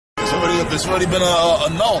it's already been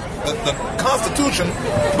annulled. The Constitution,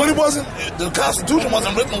 but it wasn't. The Constitution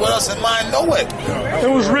wasn't written with us in mind, no way. It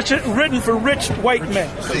was written for rich white men.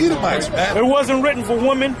 For Edomites, man. It wasn't written for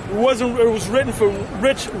women. It was written for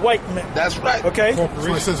rich white men. That's right. Okay.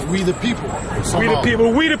 So it says we the people. We the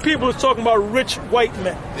people. We the people is talking about rich white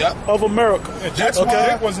men of America. That's why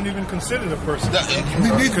Jack wasn't even considered a person.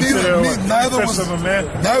 Neither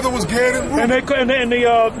was Gad and Reuben. And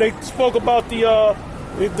they spoke about they call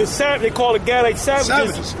it Gadite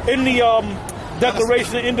savages in the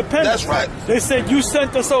Declaration of Independence. That's right. They said you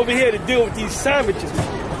sent us over here to deal with these savages.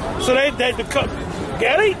 So the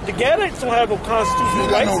Gadites don't have no constitutional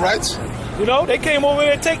rights. No rights. You know, they came over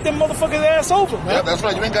here and take them motherfuckers' ass over, man. Yeah, that's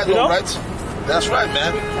right. You ain't got no rights. That's right,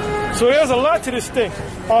 man. So there's a lot to this thing.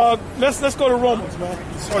 Let's go to Romans, man.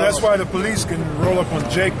 So that's why the police can roll up on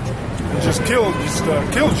Jake and just kill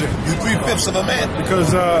Jake. You're 3/5 of a man.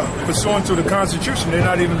 Because pursuant to the Constitution, they're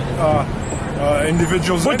not even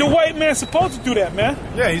individuals. But the white man's supposed to do that, man.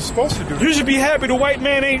 Yeah, he's supposed to do that. You should be happy the white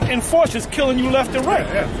man ain't enforcers killing you left and right.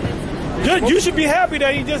 You should be happy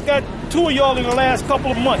that he just got 2 of y'all in the last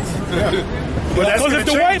couple of months. Because if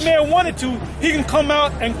the white man wanted to, he can come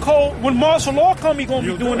out and call. When martial law come, he gonna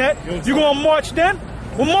be doing that. You gonna march then?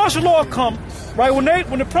 When martial law come, right? When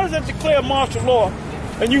the president declare martial law,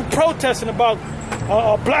 and you protesting about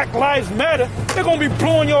Black Lives Matter, they're gonna be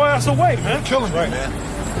blowing your ass away, man. Killing you, man.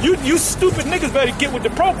 You stupid niggas better get with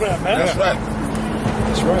the program, man. That's right.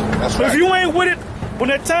 That's right. That's right. If you ain't with it, when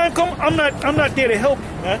that time come, I'm not there to help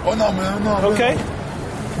you, man. Oh no, man, no. Okay.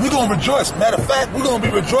 We're gonna rejoice. Matter of fact, we're gonna be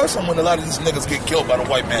rejoicing when a lot of these niggas get killed by the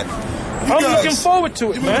white man. I'm looking forward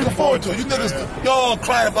to it, man. Looking forward to it. You niggas, y'all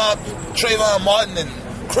crying about Trayvon Martin and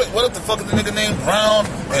what the fuck is the nigga named Brown?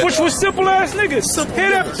 Which was simple ass niggas.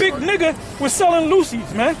 That big nigga was selling Lucy's,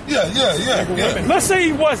 man. Yeah. Let's say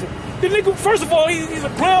he wasn't. The nigga, first of all, he's a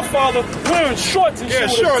grandfather wearing shorts and shit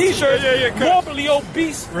with a t-shirt, morbidly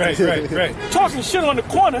obese. Right. Talking shit on the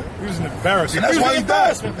corner. He was an embarrassment. And that's why he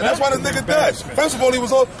died. And that's why the nigga died. First of all, the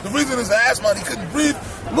reason is asthma, he couldn't breathe.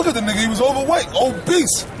 Look at the nigga, he was overweight,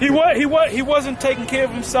 obese. He wasn't taking care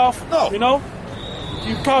of himself. No. You know?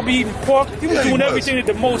 He probably eating pork. He was doing everything that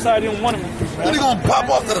the Most High didn't want him to do, man. Then he gonna pop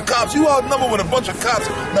off to the cops. You outnumbered with a bunch of cops.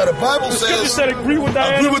 Now the Bible The says... scripture said agree with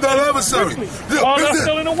thy adversary. All not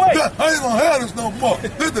still in the way. I ain't gonna have this no more.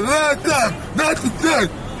 This is the last time. Not today.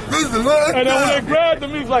 This is the last time. And then when they grabbed him,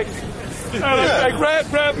 he was like... Like, grab,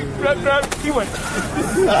 he went.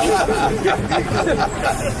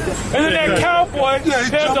 And then that cowboy,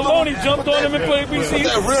 Dan Deloney jumped on him and played BC.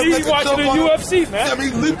 He's watching the UFC, man. Yeah, I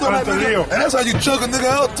mean, he leaped on that nigga. And that's how you choke a nigga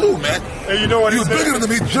out, too, man. And you know what he was bigger than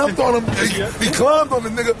him. He jumped on him. He climbed on the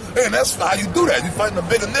nigga. And that's how you do that. You fighting a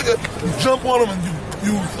bigger nigga, you jump on him and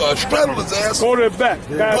you straddle his ass. Go to the back.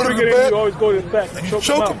 Guys, you always go to the back. And you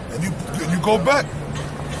choke him. And you go back.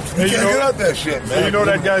 You can't get out that shit, man. You know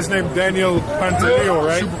that guy's name, Daniel Pantaleo,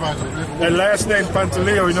 right? That last name,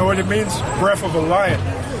 Pantaleo, you know what it means? Breath of a lion.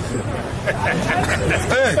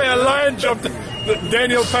 Hey, a lion jumped.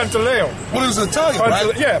 Daniel Pantaleo. What is Italian,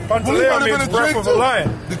 right? Yeah, Pantaleo means breath of a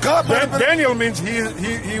lion. Daniel means he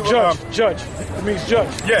judge. It means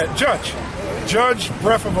judge. Yeah, judge. Judge,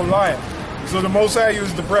 breath of a lion. So the Most High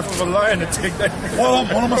used the breath of a lion to take that. Well, I'm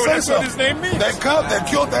gonna say that's something. What his name means. That cop that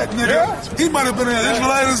killed that nigga, he might have been an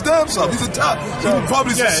Israelite his damn self. He's a top. He was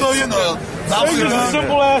probably Sicilian or He's just a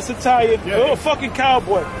simple ass Italian. A fucking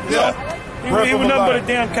cowboy. Yeah. He was nothing but a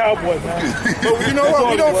damn cowboy, man. But you know what?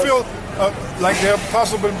 We don't feel like the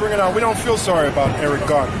apostle been bringing out. We don't feel sorry about Eric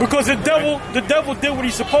Garner because the devil did what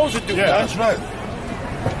he's supposed to do. Yeah, man. that's right.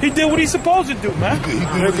 He did what he's supposed to do, man.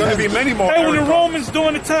 There's going to be many more. Hey, when the Romans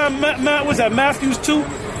during the time, was that Matthew 2?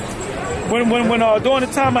 When during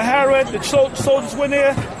the time of Herod, the soldiers went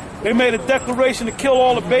there. They made a declaration to kill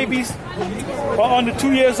all the babies under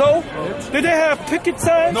 2 years old. Did they have picket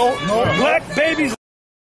signs? No. Black babies,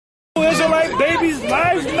 Israelite babies,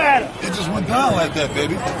 lives matter. It just went down like that,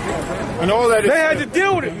 baby. And all that. They had to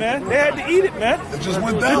deal with it, man. They had to eat it, man. It just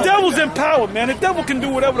went down. The devil's in power, man. The devil can do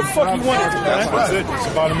whatever the fuck he wants to do, man. That's right. It's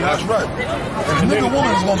about him. That's right. And the nigga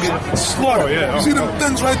woman is gonna get slaughtered. You see them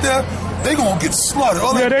things right there? They gonna get slaughtered.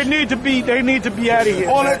 They need to be out of here.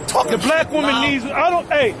 All that talking. The black woman needs.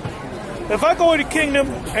 Hey, if I go to the kingdom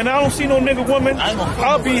and I don't see no nigga woman,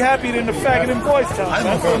 I'll be happier than the faggot in Boys Town. I ain't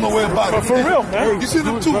gonna feel no way about it. But for real, man. You see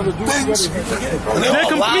them two things? They're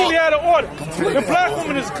completely out of order. The black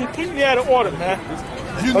woman is completely out of order, man.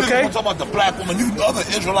 You niggas gonna talk about the black woman, you other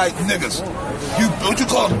Israelite niggas. What you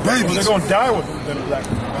call them babies? They're gonna die with them, black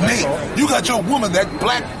women. Nate, you got your woman, that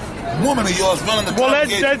black woman of yours running the Well,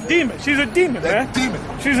 that's demon. She's a demon, man. Demon.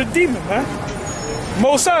 She's a demon, man.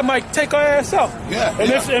 Mosai might take our ass out. Yeah.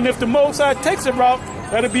 And if the Mosai takes it out,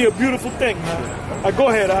 that'd be a beautiful thing, man. Go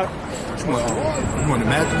ahead, You want to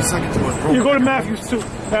Matthew 2? You go to Matthew 2.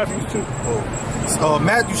 Matthew 2.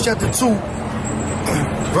 Matthew chapter 2,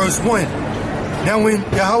 verse 1. Now when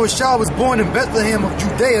YAHAWAH'S was born in Bethlehem of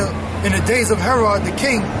Judea in the days of Herod the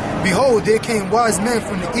king, behold, there came wise men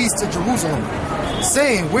from the east to Jerusalem,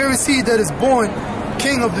 saying, where is he that is born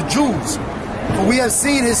King of the Jews? For we have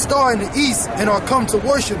seen his star in the east and are come to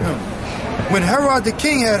worship him. When Herod the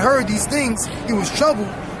king had heard these things, he was troubled,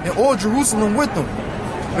 and all Jerusalem with him.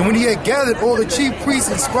 And when he had gathered all the chief priests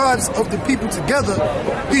and scribes of the people together,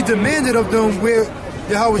 he demanded of them where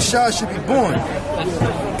YAHAWAH'S should be born.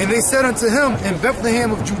 And they said unto him, in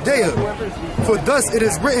Bethlehem of Judea, for thus it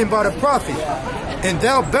is written by the prophet, and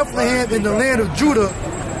thou Bethlehem in the land of Judah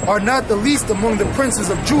art not the least among the princes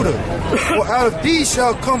of Judah, for out of thee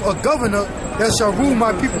shall come a governor that shall rule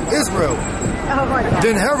my people Israel.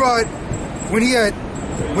 Then Herod, when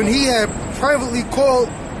he had privately called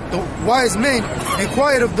the wise men,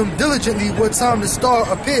 inquired of them diligently what time the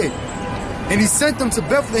star appeared. And he sent them to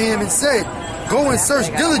Bethlehem and said, go and search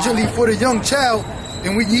diligently for the young child,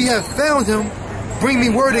 and when ye have found him, bring me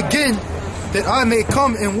word again, that I may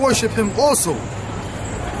come and worship him also.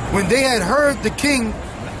 When they had heard the king,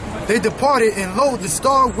 they departed, and lo, the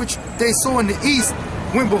star which they saw in the east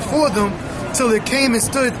went before them, till it came and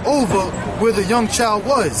stood over where the young child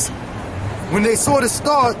was. When they saw the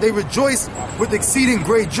star, they rejoiced with exceeding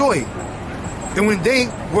great joy. And when they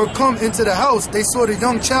were come into the house, they saw the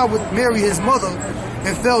young child with Mary his mother,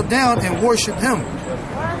 and fell down and worshipped him.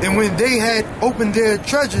 And when they had opened their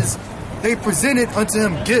treasures, they presented unto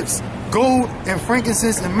him gifts, gold and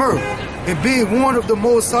frankincense and myrrh. And being warned of the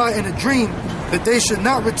Most High in a dream that they should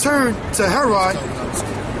not return to Herod,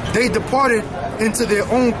 they departed into their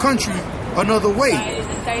own country another way.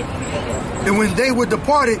 And when they were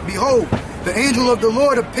departed, behold, the angel of the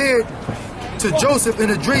Lord appeared to Joseph in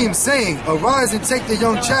a dream, saying, arise and take the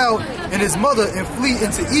young child and his mother and flee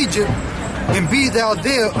into Egypt, and be thou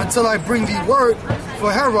there until I bring thee word,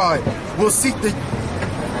 for Herod will seek the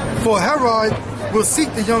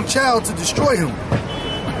young child to destroy him.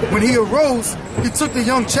 When he arose, he took the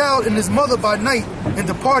young child and his mother by night and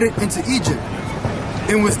departed into Egypt,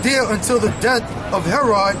 and was there until the death of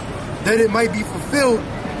Herod, that it might be fulfilled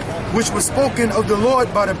which was spoken of the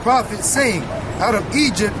Lord by the prophet, saying, out of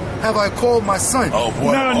Egypt have I called my son. Oh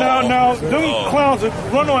boy. No. Them clowns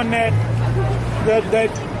run on that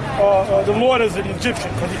the Lord is an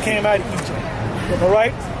Egyptian because he came out of Egypt. All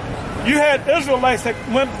right? You had Israelites that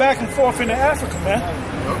went back and forth into Africa,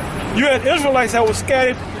 man. You had Israelites that were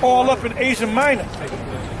scattered all up in Asia Minor.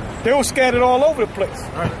 They were scattered all over the place.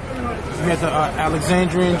 Right. You had the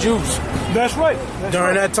Alexandrian Jews. That's right.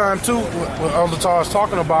 During that time, too, what Elder Tar was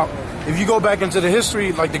talking about, if you go back into the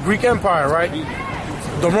history, like the Greek Empire, right?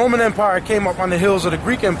 The Roman Empire came up on the hills of the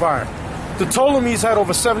Greek Empire. The Ptolemies had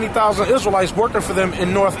over 70,000 Israelites working for them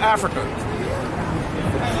in North Africa.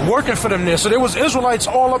 Working for them there. So there was Israelites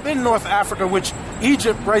all up in North Africa, which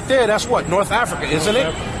Egypt right there, that's what? North Africa, isn't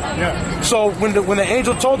it? Yeah. So when the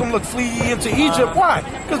angel told them, look, flee ye into Egypt, why?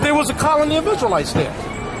 Because there was a colony of Israelites there.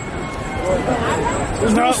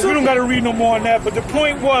 No, we don't got to read no more on that, but the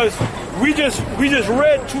point was, we just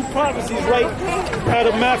read two prophecies right out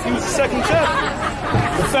of Matthew's 2nd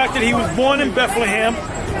chapter. The fact that he was born in Bethlehem.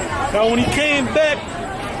 Now when he came back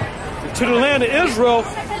to the land of Israel,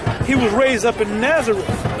 he was raised up in Nazareth.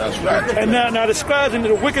 That's right. And now the scribes and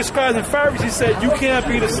the wicked scribes and Pharisees said, you can't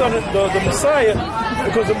be the son of the Messiah,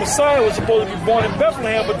 because the Messiah was supposed to be born in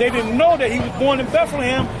Bethlehem, but they didn't know that he was born in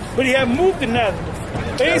Bethlehem, but he had moved to Nazareth.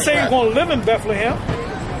 They didn't say he was going to live in Bethlehem.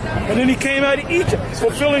 And then he came out of Egypt,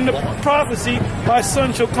 fulfilling the prophecy, my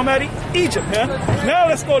son shall come out of Egypt, man. Now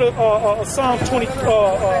let's go to Psalm 22. You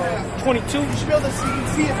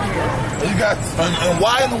got, and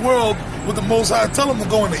why in the world would the Most High tell them to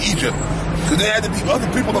go into Egypt? Because there had to be other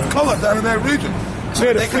people of color down in that region.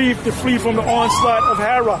 So they had to flee from the onslaught of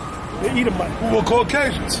Herod, the Edomite. Who were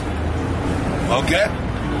Caucasians. Okay?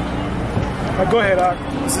 Go ahead, Art.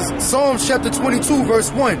 This is Psalms chapter 22,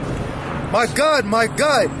 verse 1. My God,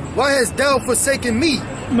 why hast thou forsaken me?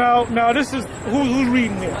 Now, this is who's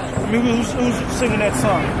reading there. I mean, who's singing that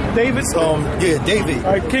song? David. Yeah, David.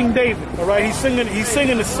 All right, King David. All right, he's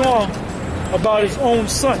singing a song about his own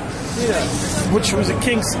son, which was a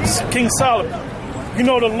King Solomon. You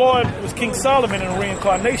know, the Lord was King Solomon in the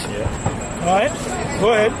reincarnation. All right,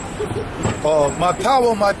 go ahead. My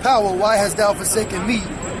power, why hast thou forsaken me?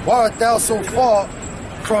 Why art thou so far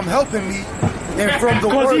from helping me? And from the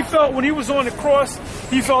because he felt, when he was on the cross,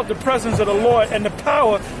 he felt the presence of the Lord and the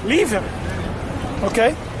power leave him.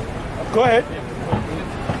 Okay? Go ahead.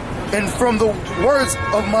 and from the words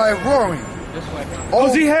of my roaring.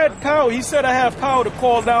 Because he had power. He said, I have power to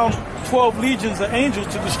call down 12 legions of angels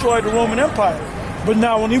to destroy the Roman Empire. But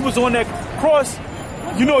now when he was on that cross,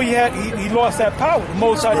 you know he lost that power. The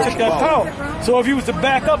Most High took that power. So if he was to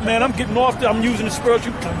back up, man, I'm getting off there, I'm using the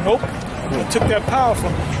spiritual. Nope. I took that power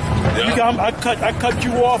from him. Yeah. I cut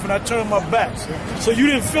you off and I turned my back. So you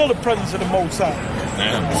didn't feel the presence of the Most High.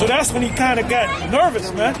 Damn. So that's when he kind of got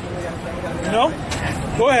nervous, man. You know?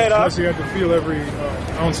 Go ahead, Plus, he had to feel every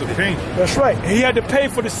ounce of pain. That's right. And he had to pay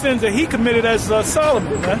for the sins that he committed as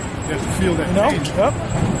Solomon, man. He had to feel that pain. Yep.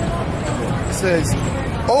 It says,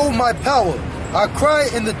 "O my power, I cry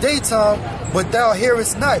in the daytime, but thou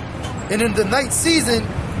hearest not, and in the night season,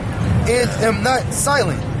 and am not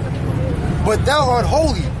silent. But thou art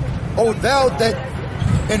holy, O thou that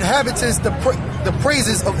inhabitest the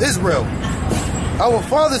praises of Israel. Our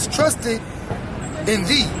fathers trusted in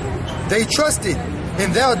thee. They trusted,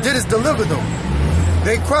 and thou didst deliver them.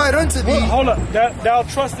 They cried unto thee." Well, hold up. Thou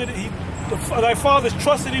trusted, thy fathers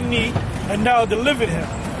trusted in thee, and thou delivered him.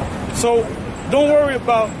 So don't worry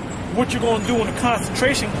about what you're going to do when the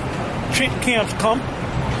concentration camps come,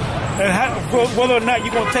 and whether or not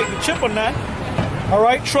you're going to take the chip or not. All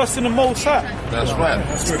right, trust in the Most High. That's right.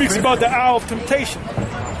 It speaks about the hour of temptation.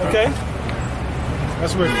 Okay.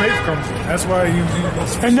 That's where faith comes in. That's why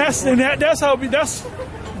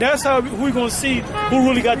that's how we're gonna see who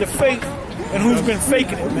really got the faith and who's been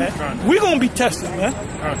faking it, man. We're gonna be tested, man.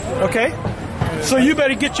 Okay. So you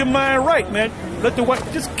better get your mind right, man.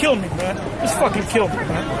 Just kill me, man. Just fucking kill me,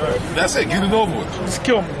 man. That's it. Get it over with. Just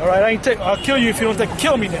kill me, all right? I'll kill you if you don't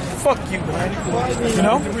kill me then. Fuck you, man. You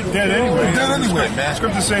know? we're dead anyway. We're dead anyway, man.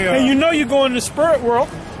 Scriptures say, and you know you're going in the spirit world.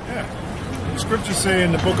 Yeah. Scriptures say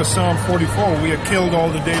in the book of Psalm 44, we are killed all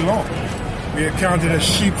the day long. We are counted as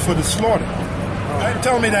sheep for the slaughter.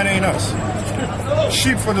 Tell me that ain't us.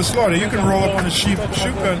 Sheep for the slaughter. You can roll up on a sheep. A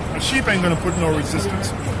sheep ain't gonna put up no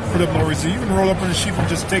resistance. You can roll up on a sheep and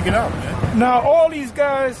just take it out, man. Now all these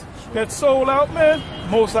guys that sold out, man,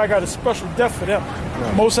 Most High got a special death for them.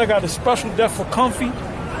 Most High got a special death for Comfy,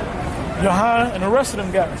 Johanna, and the rest of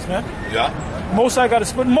them guys, man. Yeah. Most High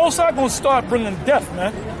gonna start bringing death,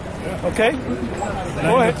 man. Okay?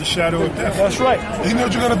 Go ahead. The shadow of death. That's right. You know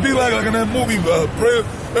what you're gonna be like in that movie,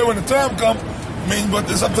 pray when the time comes. But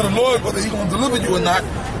it's up to the Lord whether He's gonna deliver you or not.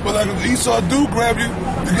 But like if Esau do grab you,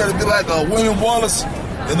 you gotta be like William Wallace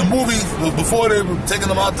in the movie before they were taking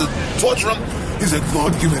him out to torture him. He said,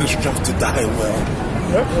 "Lord, give me the strength to die well."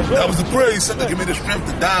 Yep, That was the prayer. He said, "Give me the strength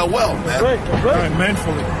to die well, man." That's right. Right,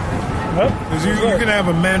 manfully. Yep. Because you can have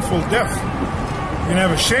a manful death. You can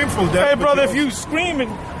have a shameful death. Hey, brother, if you scream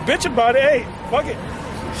and bitch about it, hey, fuck it.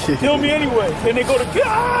 Kill me anyway. Then they go to kill.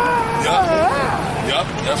 Yep,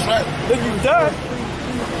 that's right. Then you die.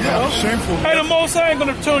 Yeah, shameful. Hey, the Most High ain't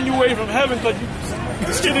gonna turn you away from heaven because you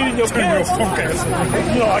shit it in your pants. You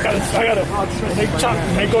know, I gotta.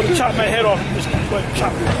 They go to chop my head off. Just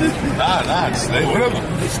chop it. Nah, whatever.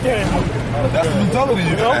 They stand. That's the mentality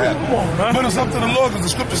you gotta have. Come on, man. But it's up to the Lord because the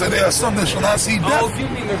scripture said there are some that shall not see death.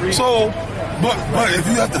 So, but if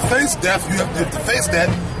you have to face death, you have to face that.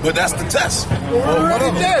 But that's the test. We're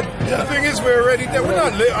already dead. Yeah. The thing is, we're already dead. We're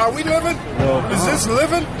not. Are we living? Is this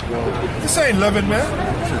living? This ain't living, man.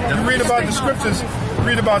 You read about the scriptures.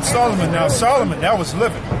 Read about Solomon. Now, Solomon, that was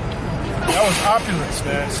living. That was opulence,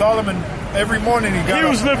 man. Solomon, every morning he got. He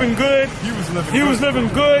was living good. He was living. He was living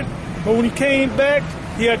good. But when he came back,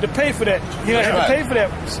 he had to pay for that. He had to pay for that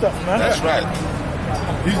stuff, man. That's right.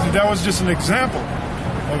 That was just an example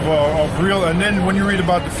of real. And then when you read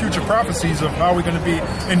about the future prophecies of how we're going to be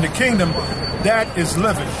in the kingdom, that is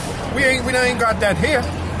living. We ain't got that here.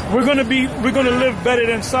 We're gonna live better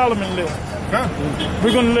than Solomon lived. Yeah.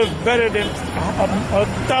 We're gonna live better than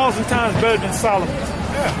 1,000 times better than Solomon.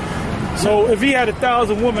 Yeah. So if he had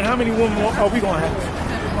 1,000 women, how many women are we gonna have?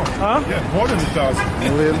 Huh? Yeah, more than 1,000.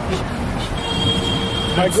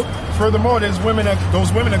 Furthermore, those women are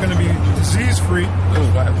going to be disease free.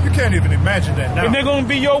 You can't even imagine that now. And they're going to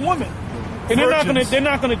be your woman, and they're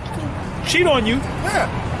not going to cheat on you. Yeah.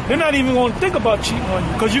 They're not even going to think about cheating on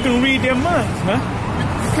you because you can read their minds, man.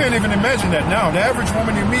 You can't even imagine that now. The average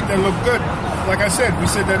woman you meet that look good, like I said, we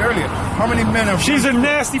said that earlier. How many men have? She's a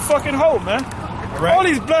nasty fucking hoe, man. Right. All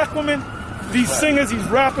these black women, these singers, these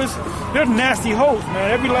rappers, they're nasty hoes, man.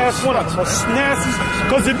 Every last one of them are nasty.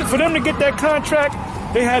 Because for them to get that contract,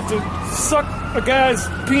 they had to suck a guy's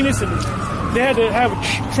penis and they had to have a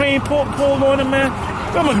train pulled on him, man.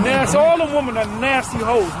 Them are nasty. All them women are nasty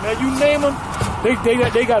hoes, man. You name them, they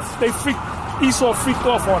freaked. Esau freaked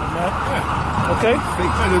off on them, man. Okay?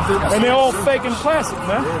 And they're all fake and plastic,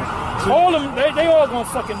 man. All of them, they all gonna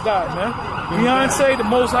fucking die, man. Beyonce, the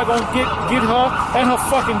most I gonna get her and her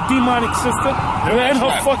fucking demonic sister and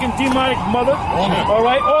her fucking demonic mother. All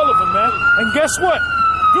right, all of them, man. And guess what?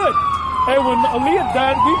 Good. Hey, when Aaliyah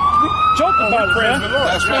died, we joked about it, man.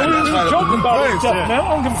 That's right. We joking about it, man. I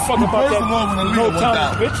don't give a fuck about that. No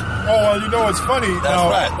time, bitch. Oh, well, you know, it's funny. That's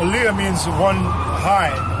right. Aaliyah means one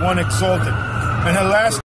high, one exalted. And her last